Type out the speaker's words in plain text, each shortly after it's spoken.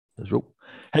So,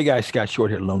 hey guys, Scott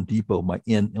Short here at Loan Depot. My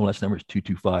NMLS number is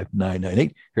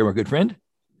 225998. Here, my good friend.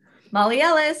 Molly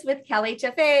Ellis with Cal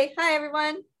HFA. Hi,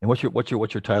 everyone. And what's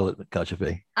your title at Cache?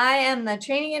 I am the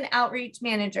training and outreach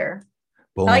manager.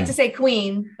 I like to Boom. say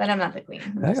queen, but I'm not the queen.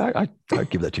 I'd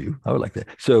give that to you. I would like that.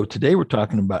 So today we're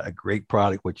talking about a great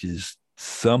product, which is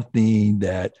something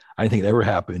that I didn't think it ever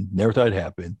happened. Never thought it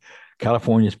happened.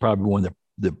 California is probably one of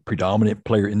the predominant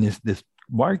player in this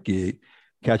market.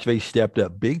 Cache stepped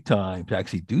up big time to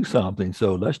actually do something.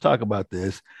 So let's talk about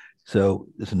this. So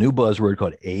there's a new buzzword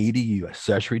called ADU,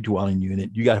 accessory dwelling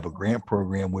unit. You got to have a grant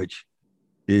program, which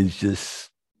is just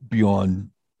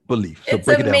beyond belief. So It's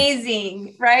break it down.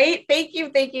 amazing, right? Thank you.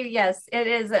 Thank you. Yes, it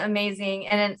is amazing.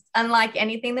 And it's unlike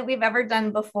anything that we've ever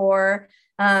done before.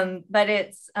 But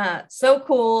it's so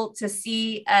cool to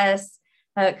see us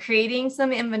creating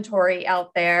some inventory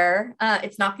out there.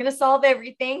 It's not going to solve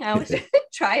everything. I always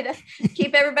try to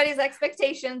keep everybody's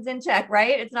expectations in check,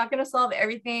 right? It's not going to solve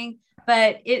everything,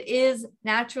 but it is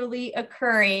naturally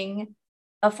occurring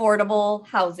affordable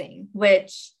housing,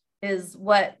 which is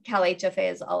what Cal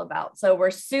HFA is all about. So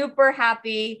we're super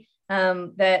happy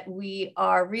that we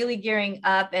are really gearing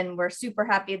up, and we're super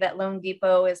happy that Loan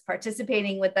Depot is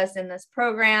participating with us in this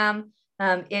program.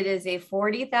 It is a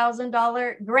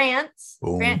 $40,000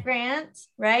 Boom. grant,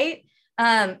 right?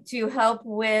 To help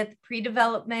with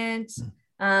pre-development.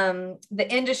 The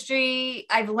industry,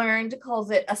 I've learned,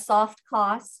 calls it a soft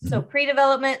cost. So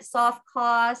pre-development, soft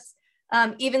costs,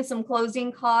 even some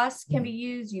closing costs can be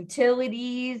used,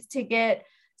 utilities to get.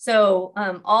 So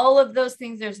all of those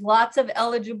things, there's lots of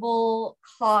eligible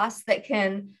costs that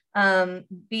can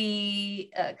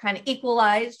be kind of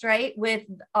equalized, right, with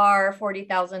our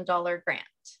 $40,000 grant.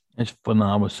 It's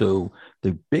phenomenal. So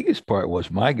the biggest part was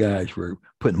my guys were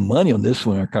putting money on this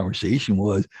one. Our conversation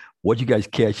was what you guys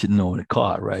catch it on the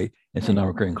caught, right? It's a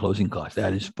non-recurring closing cost.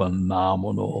 That is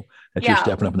phenomenal that you're Yeah,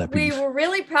 stepping up in that we piece. were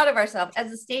really proud of ourselves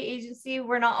as a state agency.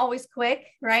 We're not always quick,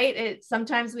 right?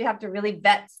 Sometimes we have to really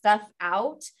vet stuff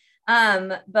out.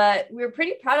 But we're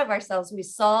pretty proud of ourselves. We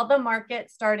saw the market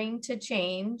starting to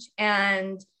change,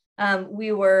 and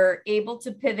we were able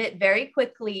to pivot very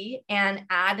quickly and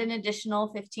add an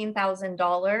additional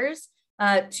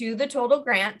 $15,000 to the total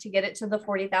grant to get it to the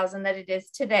 40,000 that it is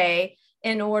today,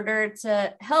 in order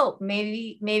to help.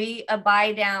 Maybe a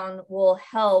buy down will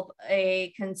help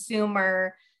a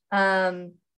consumer. Uh,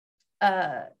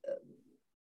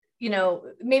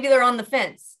 maybe they're on the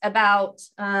fence about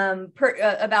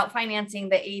financing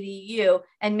the ADU,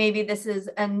 and maybe this is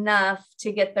enough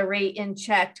to get the rate in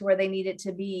check to where they need it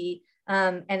to be,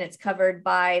 and it's covered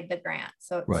by the grant.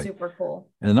 So it's Right. super cool.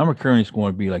 And the non-recurring is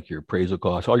going to be like your appraisal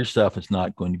costs. All your stuff is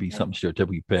not going to be something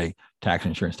stereotypical you pay. Tax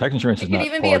insurance. Tax insurance It is could not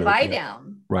even be a part of buy that.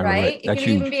 down, Right, right, right. right? It That's could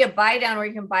even huge. be a buy down where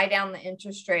you can buy down the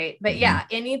interest rate. But Mhm. yeah,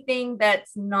 anything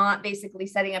that's not basically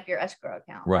setting up your escrow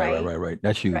account, Right, right, right? right, right.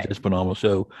 That's huge. Right. That's phenomenal.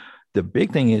 So the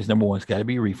big thing is number one, it's got to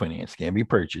be refinanced, can't be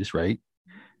purchased, right?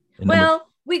 And number Well,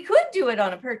 we could do it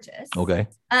on a purchase. okay.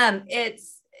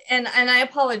 It's and I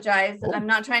apologize. Oh, I'm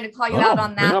not trying to call you no, out no,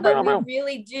 on bring it that, on, bring it but on, bring it on.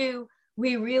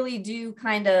 we really do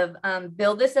kind of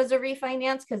build this as a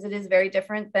refinance, because it is very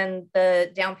different than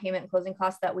the down payment and closing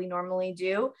costs that we normally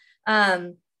do.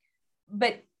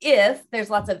 But if there's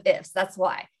lots of ifs, that's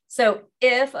why. So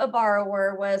if a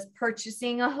borrower was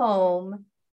purchasing a home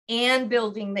and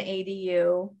building the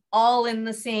ADU all in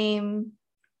the same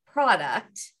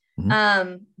product,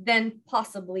 Mhm. then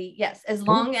possibly yes, as Cool.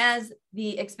 long as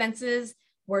the expenses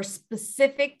were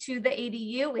specific to the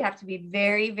ADU. We have to be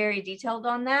very, very detailed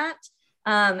on that.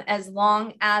 As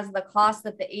long as the costs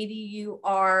that the ADU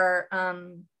are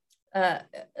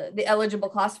the eligible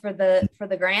cost for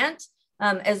the grant,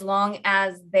 as long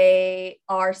as they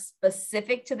are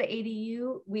specific to the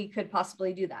ADU, we could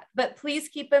possibly do that. But please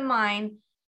keep in mind,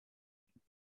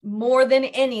 more than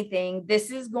anything,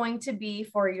 this is going to be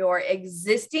for your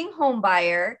existing home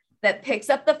buyer that picks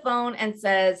up the phone and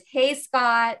says, "Hey,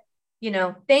 Scott,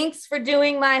 thanks for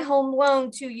doing my home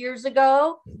loan 2 years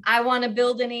ago. I want to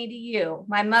build an ADU.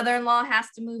 My mother-in-law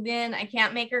has to move in. I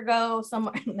can't make her go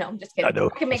somewhere." No, I'm just I kidding. know.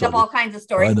 I can That's make all up good. all kinds of I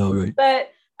stories, know, right? but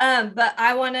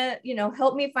I want to,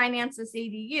 help me finance this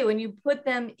ADU. And you put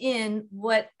them in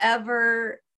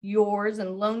whatever yours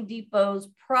and Loan Depot's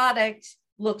product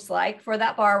looks like for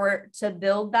that borrower to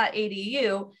build that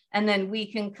ADU. And then we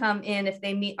can come in, if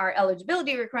they meet our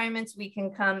eligibility requirements, we can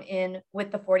come in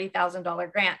with the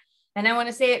 $40,000 grant. And I want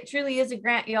to say it truly is a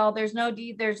grant, y'all. There's no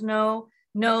deed, there's no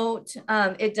note.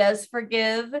 It does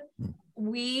forgive.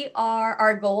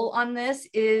 Our goal on this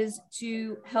is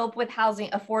to help with housing,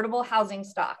 affordable housing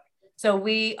stock. So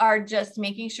we are just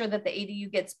making sure that the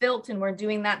ADU gets built, and we're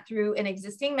doing that through an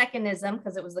existing mechanism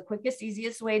because it was the quickest,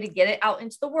 easiest way to get it out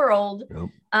into the world,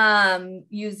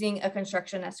 using a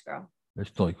construction escrow. That's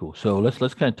totally cool. So let's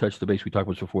kind of touch the base we talked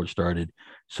about before it started.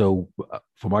 So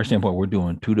from our standpoint, we're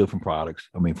doing two different products.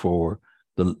 I mean, for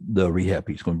the rehab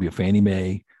piece, it's going to be a Fannie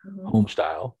Mae home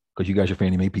style, because you guys are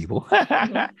Fannie Mae people.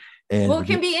 And well, it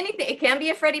can be anything. It can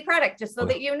be a Freddie product, just so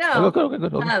that you know. Okay,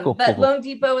 cool, but cool. Loan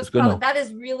Depot is probably, that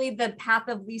is really the path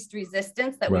of least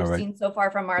resistance that we've seen so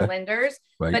far from our lenders.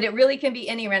 But it really can be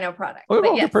any reno product.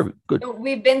 But yes, perfect. Good.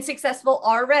 We've been successful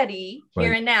already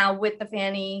here and now with the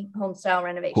Fannie home style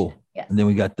renovation. Cool. Yes. And then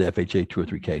we got the FHA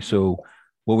 203K. So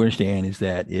what we understand is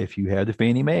that if you have the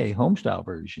Fannie Mae home style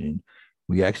version,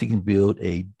 we actually can build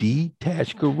a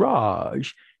detached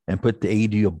garage and put the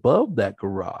ADU above that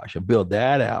garage and build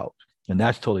that out. And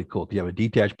that's totally cool. You have a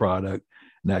detached product,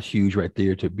 and that's huge right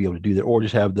there to be able to do that, or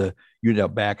just have the unit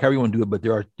out back, however you want to do it. But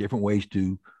there are different ways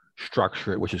to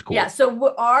structure it, which is cool. Yeah.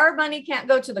 So our money can't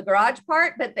go to the garage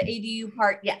part, but the ADU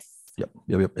part, yes.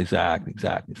 Yep. Exactly.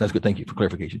 So that's good. Thank you for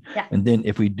clarification. Yeah. And then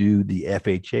if we do the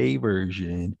FHA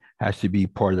version, has to be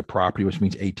part of the property, which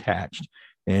means attached.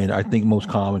 And I think most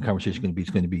common conversation is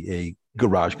going to be a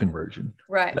garage conversion,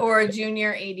 right? Or a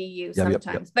junior ADU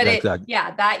sometimes. But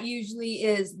that usually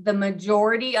is the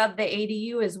majority of the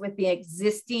ADU is with the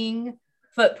existing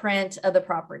footprint of the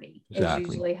property. Exactly. Is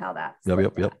usually how that's.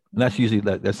 Yep. And that's usually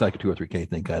that's like a 203K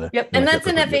thing, kind of. Yep. And that's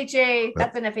an FHA.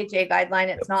 That's an FHA guideline.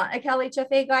 It's not a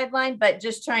CalHFA guideline, but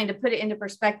just trying to put it into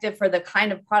perspective for the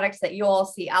kind of products that you all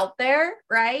see out there,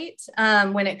 right?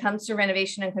 When it comes to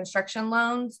renovation and construction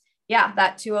loans. Yeah,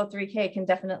 that 203K can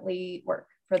definitely work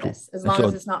for this, as long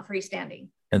as it's not freestanding.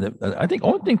 And I think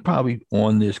only thing probably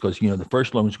on this, because the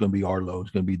first loan is going to be our loan,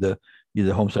 it's going to be the either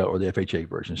the home style or the FHA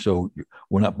version. So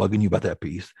we're not bugging you about that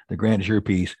piece. The grant is your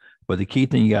piece, but the key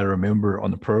thing you got to remember on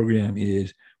the program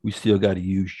is we still got to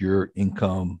use your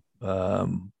income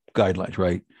guidelines,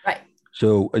 right? Right.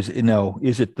 So is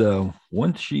it the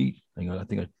one sheet? I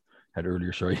think I had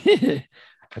earlier. Sorry,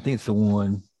 I think it's the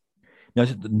one. Now,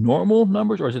 is it the normal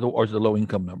numbers or is it the low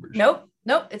income numbers? Nope.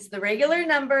 It's the regular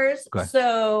numbers. Okay.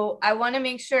 So I want to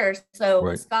make sure.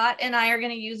 So Scott and I are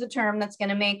going to use a term that's going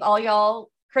to make all y'all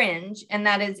cringe, and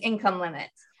that is income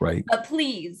limits. Right. But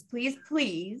please,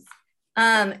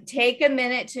 take a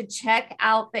minute to check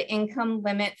out the income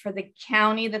limit for the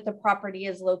county that the property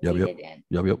is located in.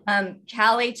 Yep.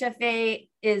 CalHFA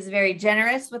is very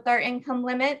generous with our income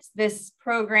limits. This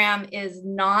program is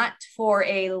not for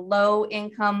a low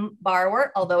income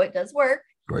borrower, although it does work.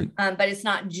 Right. But it's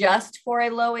not just for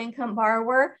a low income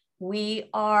borrower. We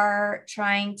are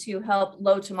trying to help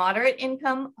low to moderate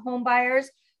income home buyers,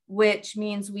 which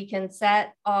means we can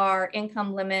set our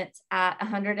income limits at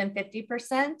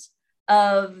 150%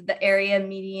 of the area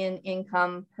median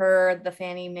income per the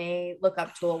Fannie Mae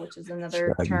lookup tool, which is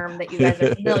another term that you guys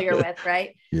are familiar with,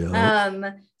 right?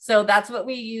 Yeah. So that's what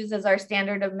we use as our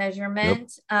standard of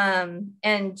measurement.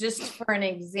 And just for an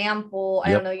example,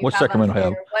 I don't know, what Sacramento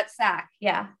have? What SAC?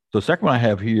 Yeah. So Sacramento I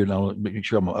have here, and I'll make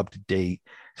sure I'm up to date.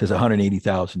 It says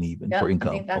 180,000 even for income.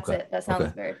 I think that's it. That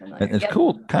sounds very familiar. And it's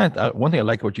cool. One thing I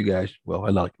like about you guys, well, I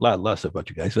like a lot less about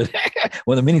you guys, but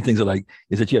one of the many things I like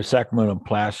is that you have Sacramento and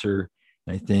Placer.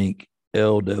 I think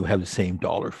Eldo have the same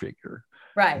dollar figure,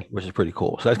 right? Which is pretty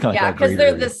cool. So that's kind of because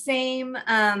they're the same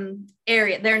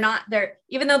area. They're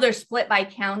even though they're split by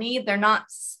county, they're not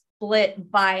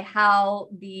split by how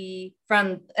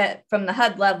from the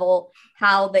HUD level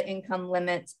how the income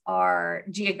limits are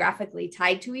geographically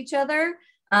tied to each other.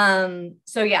 So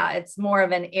it's more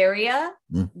of an area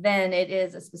than it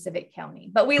is a specific county.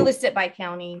 But we list it by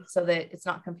county so that it's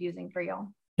not confusing for y'all.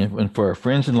 And for our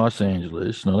friends in Los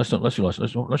Angeles, let's try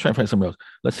and find somewhere else.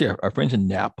 Let's say our friends in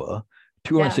Napa,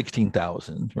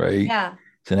 216,000, right? Yeah.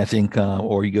 So that's income.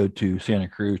 Or you go to Santa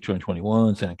Cruz,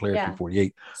 221, Santa Clara,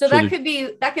 248. So that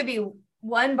could be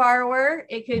one borrower.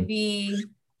 It could be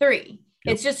three.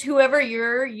 Yep. It's just whoever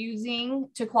you're using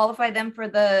to qualify them for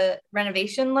the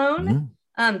renovation loan. Mm-hmm.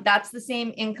 That's the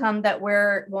same income that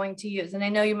we're going to use. And I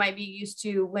know you might be used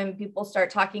to when people start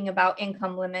talking about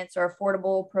income limits or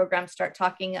affordable programs start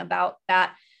talking about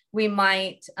that, we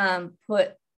might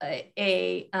put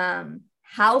a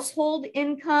household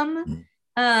income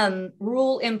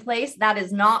rule in place. That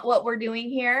is not what we're doing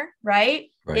here, right?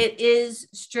 It is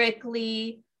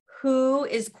strictly who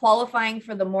is qualifying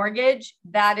for the mortgage.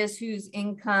 That is whose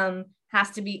income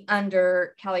has to be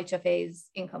under CalHFA's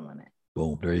income limit.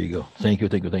 Boom. There you go. Thank you.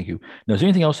 Thank you. Thank you. Now, is there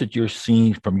anything else that you're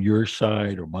seeing from your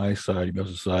side or my side, your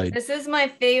else's side? This is my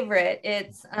favorite.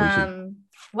 It's What is it?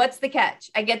 what's the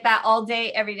catch? I get that all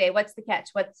day, every day. What's the catch?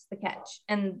 What's the catch?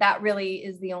 And that really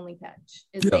is the only catch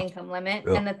is the Yeah. income limit,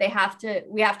 Yeah. and that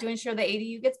we have to ensure the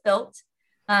ADU gets built.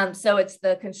 So it's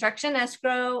the construction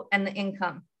escrow and the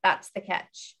income. That's the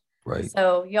catch. Right.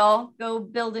 So y'all go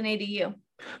build an ADU.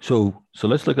 So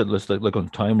let's look on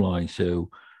timeline. So,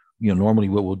 normally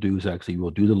what we'll do is actually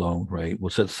we'll do the loan, right? We'll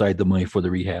set aside the money for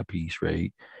the rehab piece,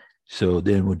 right? So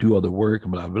then we'll do all the work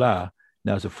and blah blah.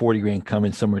 Now is the 40 grand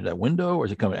coming somewhere in that window, or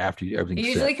is it coming after It everything's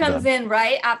usually set, comes done? in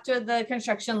right after the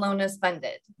construction loan is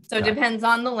funded. So it Got it. depends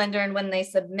on the lender and when they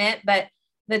submit, but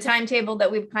the timetable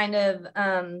that we've kind of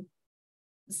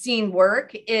seen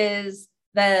work is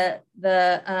the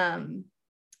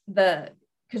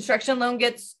construction loan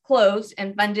gets closed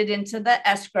and funded into the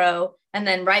escrow. And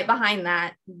then right behind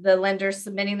that, the lender's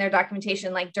submitting their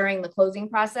documentation like during the closing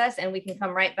process, and we can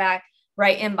come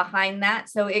right in behind that.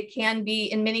 So it can be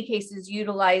in many cases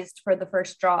utilized for the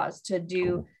first draws to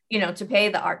do, Cool. to pay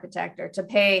the architect or to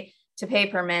pay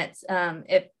permits.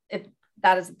 If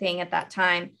that is a thing at that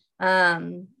time,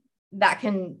 that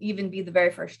can even be the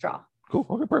very first draw. Cool.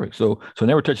 Okay, perfect. So it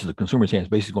never touches the consumer's hands.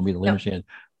 Basically, going to be the lender's hand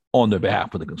on the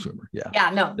behalf of the consumer. Yeah. Yeah,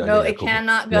 no, Yeah, it cool.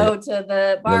 cannot Yeah, go to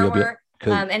the yeah, borrower,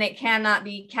 cool. and it cannot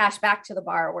be cash back to the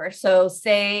borrower. So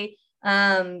say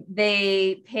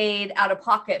they paid out of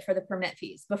pocket for the permit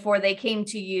fees before they came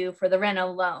to you for the reno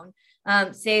loan.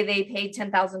 Say they paid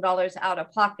 $10,000 out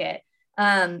of pocket.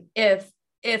 If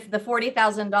the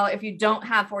 $40,000, if you don't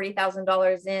have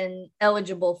 $40,000 in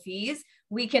eligible fees,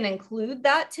 we can include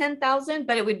that 10,000,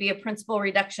 but it would be a principal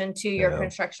reduction to your Yeah.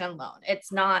 construction loan. It's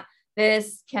not.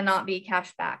 This cannot be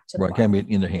cash back to the Right, can't borrower.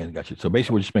 be in their hand. Gotcha. So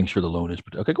basically, we're just making sure the loan is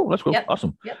okay. Cool. That's cool. Yep.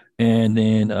 Awesome. Yep. And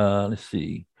then let's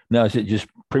see. Now, is it just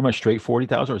pretty much straight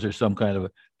 40,000, or is there some kind of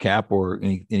a cap or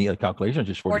any other calculation? Or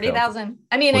just 40,000.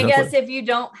 I mean, I 40,000? guess if you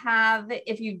don't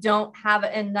have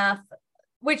enough,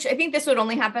 which I think this would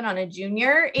only happen on a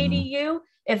junior ADU,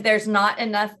 if there's not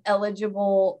enough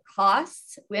eligible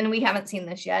costs, and we haven't seen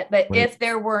this yet, but Right. if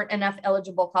there weren't enough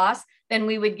eligible costs, then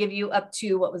we would give you up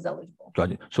to what was eligible.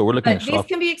 Gotcha. So we're looking But at these soft.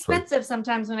 can be expensive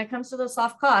sometimes when it comes to those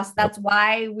soft costs. That's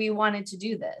why we wanted to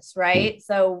do this, right?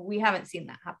 So we haven't seen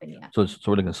that happen yet. So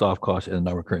we're looking at soft costs and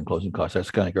non-recurring closing costs. That's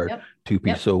kind of our Yep. two-piece.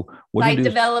 Yep. So what do you Site do?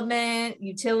 development,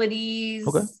 utilities.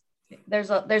 Okay. There's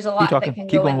a Keep lot that talking. can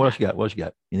Keep go going. in What that. else you got? What else you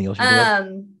got? Anything else you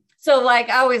can So like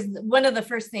one of the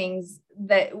first things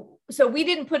so we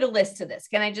didn't put a list to this.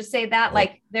 Can I just say that?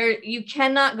 Right. Like you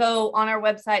cannot go on our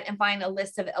website and find a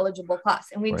list of eligible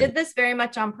costs. And we Right. did this very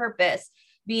much on purpose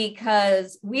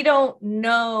because we don't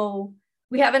know,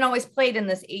 we haven't always played in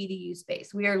this ADU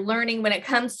space. We are learning when it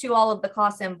comes to all of the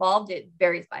costs involved. It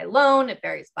varies by loan, it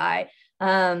varies by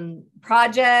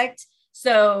project.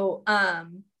 So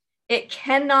it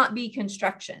cannot be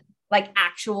construction, like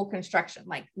actual construction,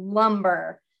 like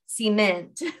lumber,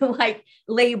 cement, like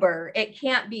labor. It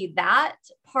can't be that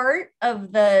part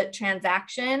of the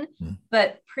transaction,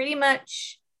 but pretty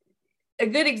much a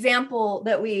good example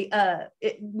that we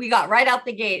got right out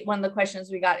the gate. One of the questions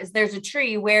we got is there's a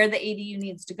tree where the ADU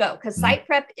needs to go, because site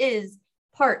prep is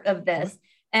part of this.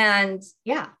 And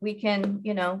yeah, we can,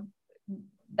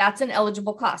 that's an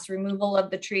eligible cost, removal of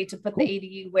the tree to put the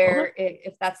ADU where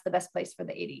if that's the best place for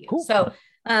the ADU. Cool. So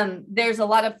there's a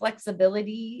lot of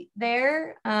flexibility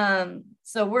there.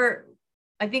 So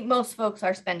I think most folks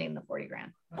are spending the 40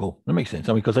 grand. Cool. That makes sense.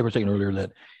 I mean, because like we were saying earlier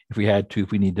that if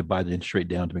we need to buy the interest rate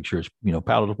down to make sure it's,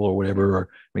 palatable or whatever, or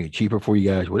make it cheaper for you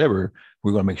guys, whatever,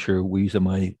 we're going to make sure we use the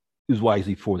money as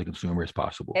wisely for the consumer as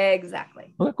possible.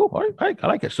 Exactly. Okay, cool. All right. I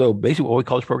like it. So basically what we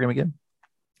call this program again?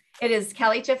 It is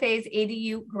CalHFA's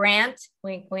ADU grant,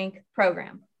 wink, wink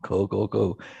program.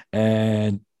 Cool.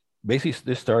 And basically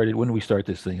this started, when did we start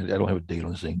this thing? I don't have a date on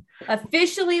this thing.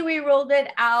 Officially, we rolled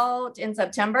it out in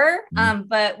September,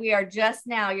 but we are just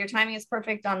now, your timing is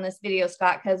perfect on this video,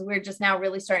 Scott, because we're just now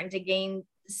really starting to gain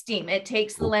steam. It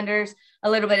takes the lenders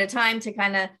a little bit of time to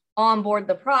kind of onboard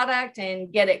the product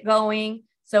and get it going.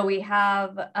 So we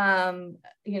have,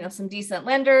 some decent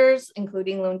lenders,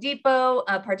 including loanDepot,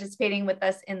 participating with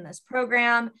us in this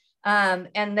program.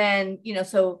 And then,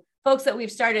 so folks that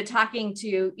we've started talking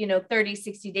to, 30,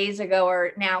 60 days ago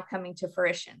are now coming to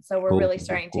fruition. So we're really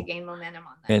starting to gain momentum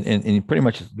on that. And pretty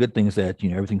much the good thing is that,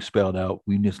 everything's spelled out.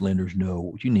 We just lenders know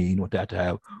what you need, what that to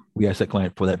have. We ask that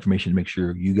client for that information to make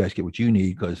sure you guys get what you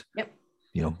need, because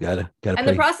gotta And pay.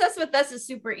 the process with us is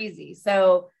super easy.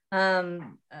 So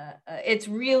it's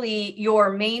really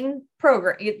your main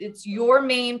program. It's your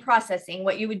main processing,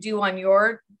 what you would do on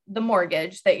the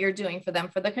mortgage that you're doing for them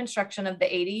for the construction of the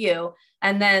ADU.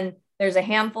 And then there's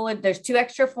 2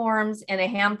 extra forms and a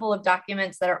handful of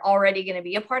documents that are already going to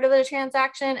be a part of the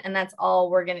transaction. And that's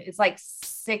all it's like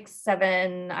 6,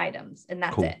 7 items, and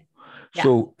that's it. Yeah.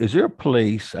 So is there a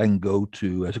place I can go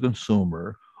to as a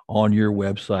consumer on your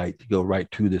website to go right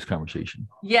to this conversation?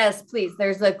 Yes, please.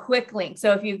 There's a quick link.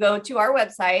 So if you go to our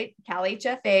website,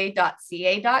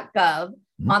 calhfa.ca.gov,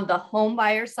 on the home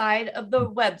buyer side of the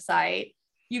website,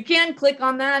 you can click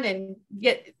on that and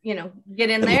get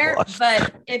in there.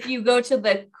 But if you go to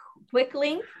the quick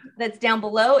link that's down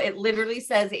below, it literally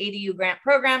says ADU grant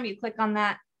program. You click on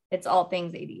that. It's all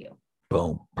things ADU.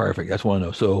 Boom. Perfect. That's what I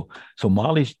know. So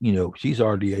Molly's, she's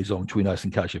our liaison between us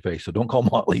and CalHFA. So don't call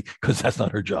Molly because that's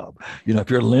not her job. If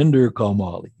you're a lender, call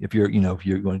Molly. If you're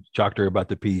going to talk to her about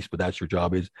the piece, but that's your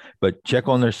job but check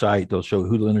on their site. They'll show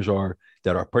who the lenders are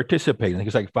that are participating. I think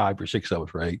it's like 5 or 6 of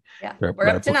us, right? Yeah. We're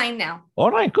up to 9 now. Oh,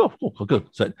 9. Cool. Good.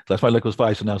 So last time it was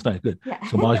 5. So now it's 9. Good. Yeah.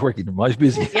 So Molly's working. Molly's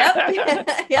busy. Yep.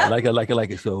 I like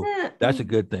it. So that's a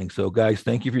good thing. So guys,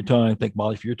 thank you for your time. Thank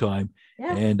Molly for your time.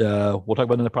 Yeah. And we'll talk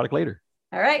about another product later.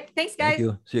 All right. Thanks, guys. Thank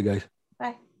you. See you guys.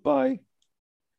 Bye. Bye.